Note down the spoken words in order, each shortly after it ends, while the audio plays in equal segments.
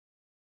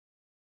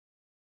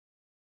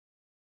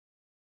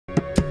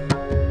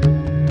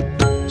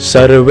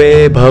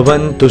सर्वे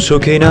भवन्तु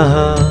सुखिनः,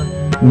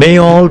 may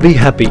all be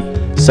happy.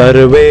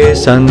 सर्वे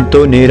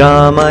सन्तु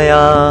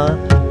निरामया,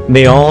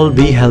 may all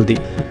be healthy.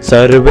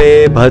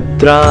 सर्वे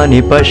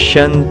भद्राणि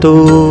पश्यन्तु,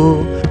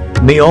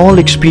 may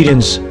all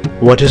experience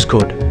what is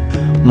good.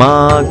 मा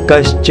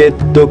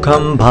कश्चित्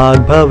दुःखं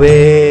भाग्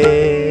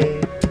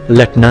भवेत्,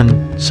 let none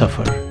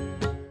suffer.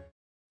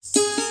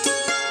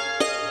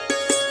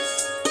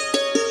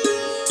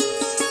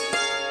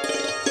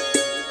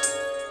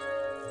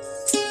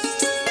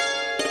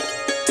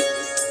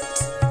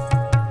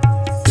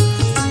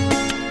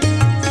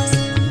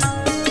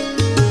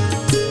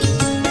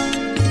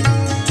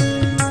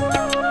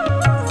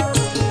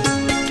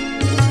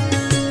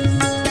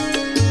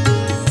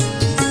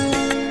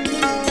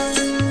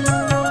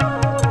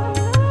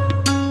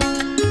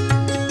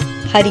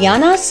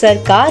 हरियाणा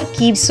सरकार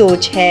की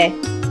सोच है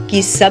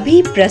कि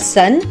सभी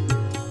प्रसन्न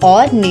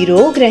और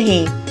निरोग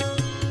रहें।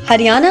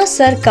 हरियाणा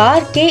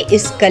सरकार के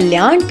इस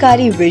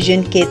कल्याणकारी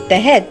विजन के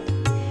तहत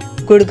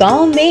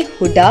गुड़गांव में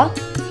हुडा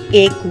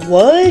एक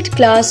वर्ल्ड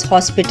क्लास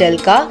हॉस्पिटल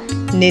का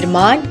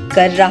निर्माण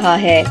कर रहा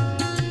है।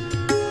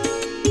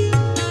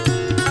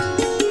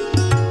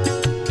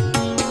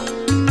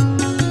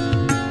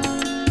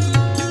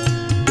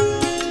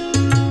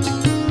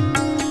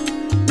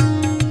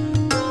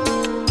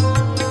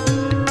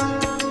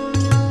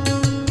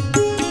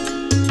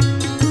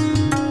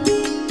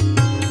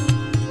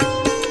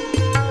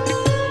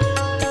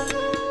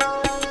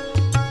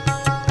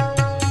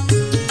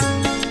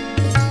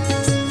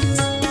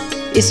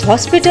 इस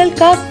हॉस्पिटल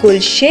का कुल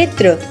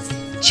क्षेत्र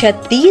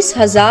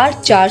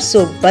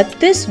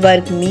 36,432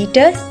 वर्ग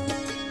मीटर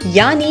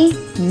यानी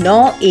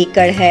 9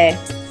 एकड़ है।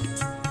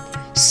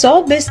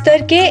 100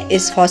 बिस्तर के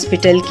इस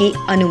हॉस्पिटल की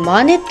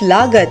अनुमानित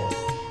लागत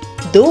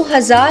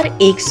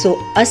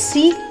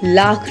 2,180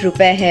 लाख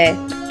रुपए है।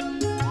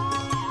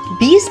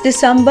 20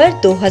 दिसंबर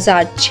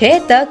 2006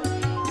 तक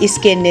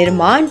इसके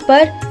निर्माण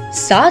पर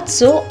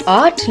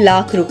 708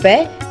 लाख रुपए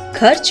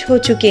खर्च हो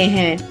चुके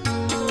हैं।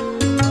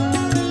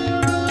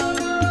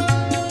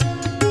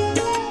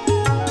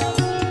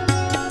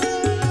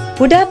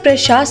 हुडा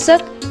प्रशासक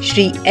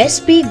श्री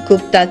SP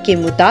गुप्ता के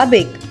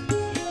मुताबिक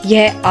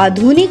यह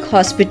आधुनिक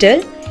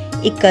हॉस्पिटल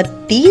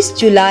 31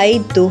 जुलाई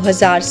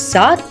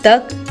 2007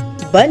 तक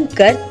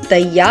बनकर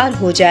तैयार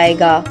हो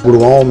जाएगा।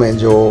 गुड़गांव में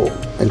जो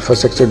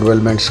इंफ्रास्ट्रक्चर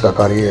डेवलपमेंट्स का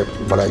कार्य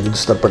बड़ा युद्ध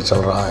स्तर पर चल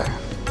रहा है,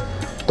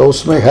 तो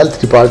उसमें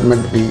हेल्थ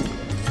डिपार्टमेंट भी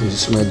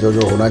जिसमें जो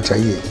जो होना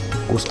चाहिए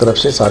उस तरफ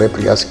से सारे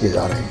प्रयास किए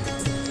जा रहे हैं।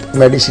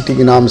 मेडिसिटी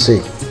के नाम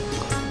से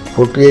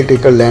 48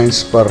 एकड़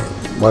लैंड्स पर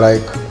बड़ा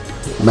एक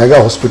मेगा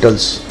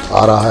हॉस्पिटल्स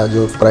आ रहा है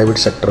जो प्राइवेट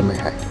सेक्टर में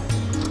है।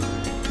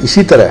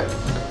 इसी तरह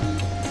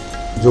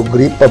जो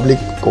गरीब पब्लिक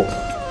को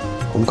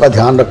उनका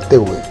ध्यान रखते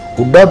हुए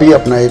हुडा भी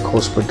अपना एक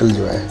हॉस्पिटल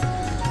जो है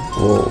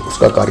वो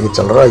उसका कार्य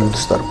चल रहा है युद्ध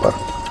स्तर पर,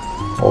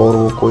 और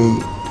वो कोई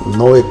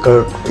 9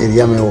 एकड़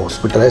एरिया में वो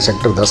हॉस्पिटल है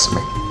सेक्टर 10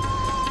 में,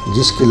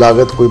 जिसकी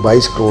लागत कोई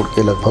 22 करोड़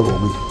के लगभग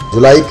होगी।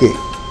 जुलाई के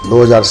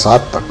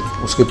 2007 तक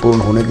उसके पूर्ण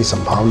होने की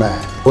संभावना है।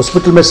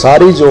 हॉस्पिटल में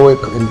सारी जो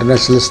एक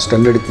इंटरनेशनल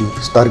स्टैंडर्ड की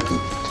स्तर की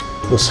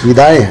जो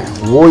सुविधाएं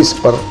हैं वो इस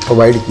पर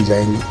प्रोवाइड की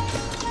जाएंगी,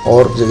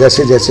 और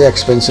जैसे जैसे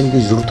एक्सपेंशन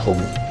की ज़रूरत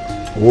होगी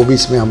वो भी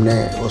इसमें हमने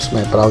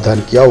उसमें प्रावधान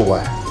किया हुआ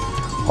है।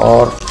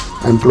 और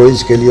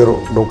एम्प्लॉइज़ के लिए और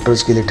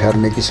डॉक्टर्स के लिए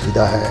ठहरने की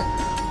सुविधा है,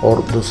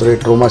 और दूसरे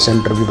ट्रोमा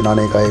सेंटर भी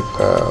बनाने का एक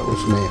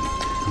उसमें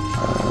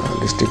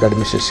डिस्ट्रिक्ट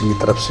एडमिनिस्ट्रेशन की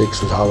तरफ से एक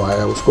सुझाव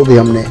आया, उसको भी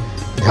हमने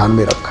ध्यान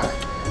में रखा है।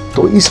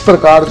 तो इस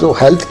प्रकार जो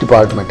हेल्थ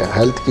डिपार्टमेंट है,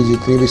 हेल्थ की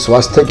जितनी भी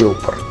स्वास्थ्य के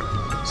ऊपर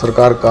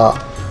सरकार का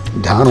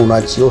ध्यान होना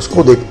चाहिए,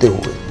 उसको देखते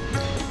हुए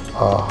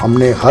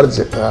हमने हर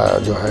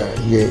जो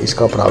है ये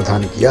इसका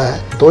प्रावधान किया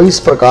है। तो इस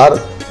प्रकार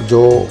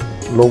जो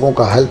लोगों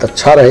का हेल्थ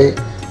अच्छा रहे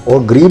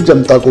और गरीब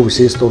जनता को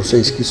विशेष तौर से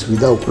इसकी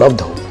सुविधा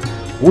उपलब्ध हो,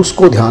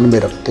 उसको ध्यान में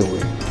रखते हुए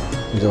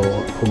जो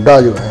हुडा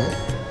जो है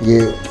ये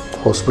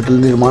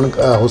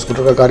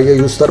हॉस्पिटल का कार्य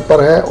युद्ध स्तर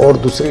पर है, और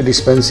दूसरी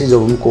डिस्पेंसरीज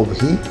और उनको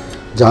भी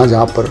जहाँ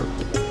जहाँ पर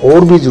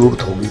और भी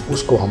ज़रूरत होगी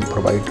उसको हम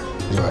प्रोवाइड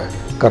जो है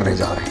करने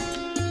जा रहे हैं।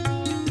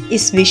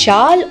 इस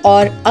विशाल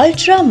और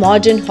अल्ट्रा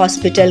मॉडर्न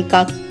हॉस्पिटल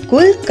का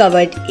कुल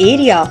कवर्ड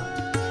एरिया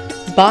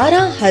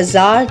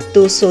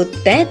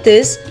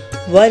 12,233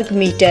 वर्ग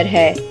मीटर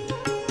है।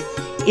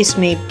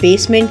 इसमें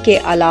बेसमेंट के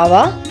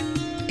अलावा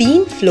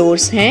 3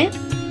 फ्लोर्स हैं।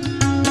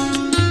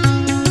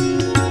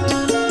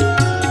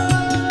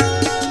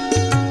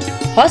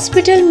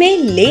 हॉस्पिटल में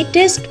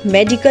लेटेस्ट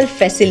मेडिकल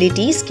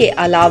फैसिलिटीज के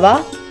अलावा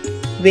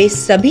वे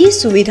सभी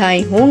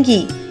सुविधाएं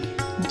होंगी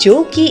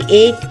जो कि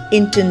एक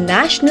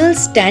इंटरनेशनल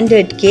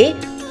स्टैंडर्ड के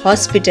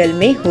हॉस्पिटल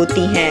में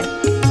होती हैं।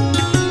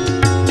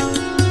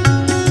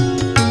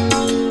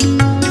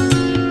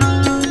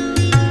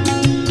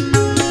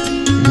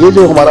 ये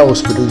जो हमारा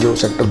हॉस्पिटल जो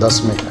सेक्टर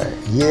 10 में है,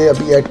 ये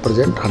अभी एट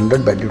प्रेजेंट 100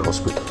 बेडेड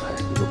हॉस्पिटल है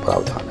जो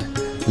प्रावधान है,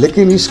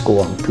 लेकिन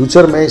इसको हम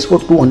फ्यूचर में इसको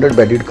 200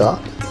 बेडेड का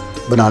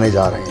बनाने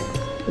जा रहे हैं।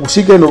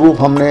 उसी के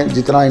अनुरूप हमने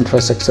जितना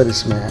इंफ्रास्ट्रक्चर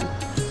इसमें है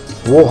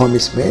वो हम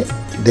इसमें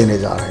देने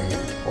जा रहे हैं,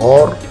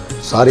 और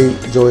सारी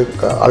जो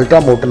एक अल्ट्रा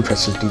मॉडर्न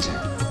फैसिलिटीज़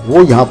हैं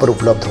वो यहाँ पर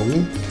उपलब्ध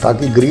होगी,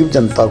 ताकि गरीब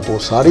जनता को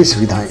सारी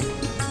सुविधाएं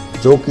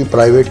जो कि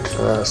प्राइवेट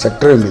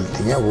सेक्टर में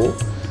मिलती हैं वो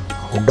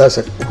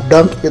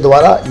हुड्डा के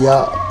द्वारा या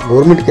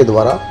गवर्नमेंट के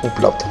द्वारा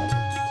उपलब्ध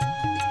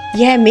हो।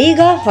 यह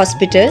मेगा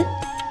हॉस्पिटल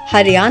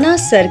हरियाणा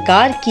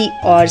सरकार की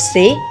ओर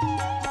से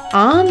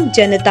आम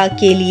जनता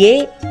के लिए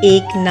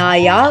एक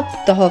नायाब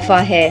तोहफा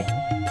है।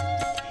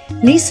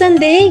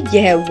 निसंदेह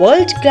यह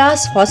वर्ल्ड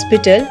क्लास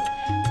हॉस्पिटल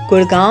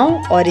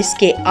गुड़गांव और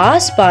इसके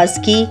आसपास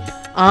की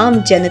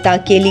आम जनता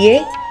के लिए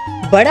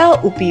बड़ा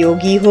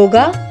उपयोगी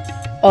होगा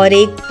और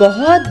एक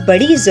बहुत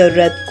बड़ी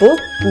जरूरत को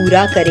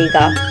पूरा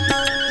करेगा।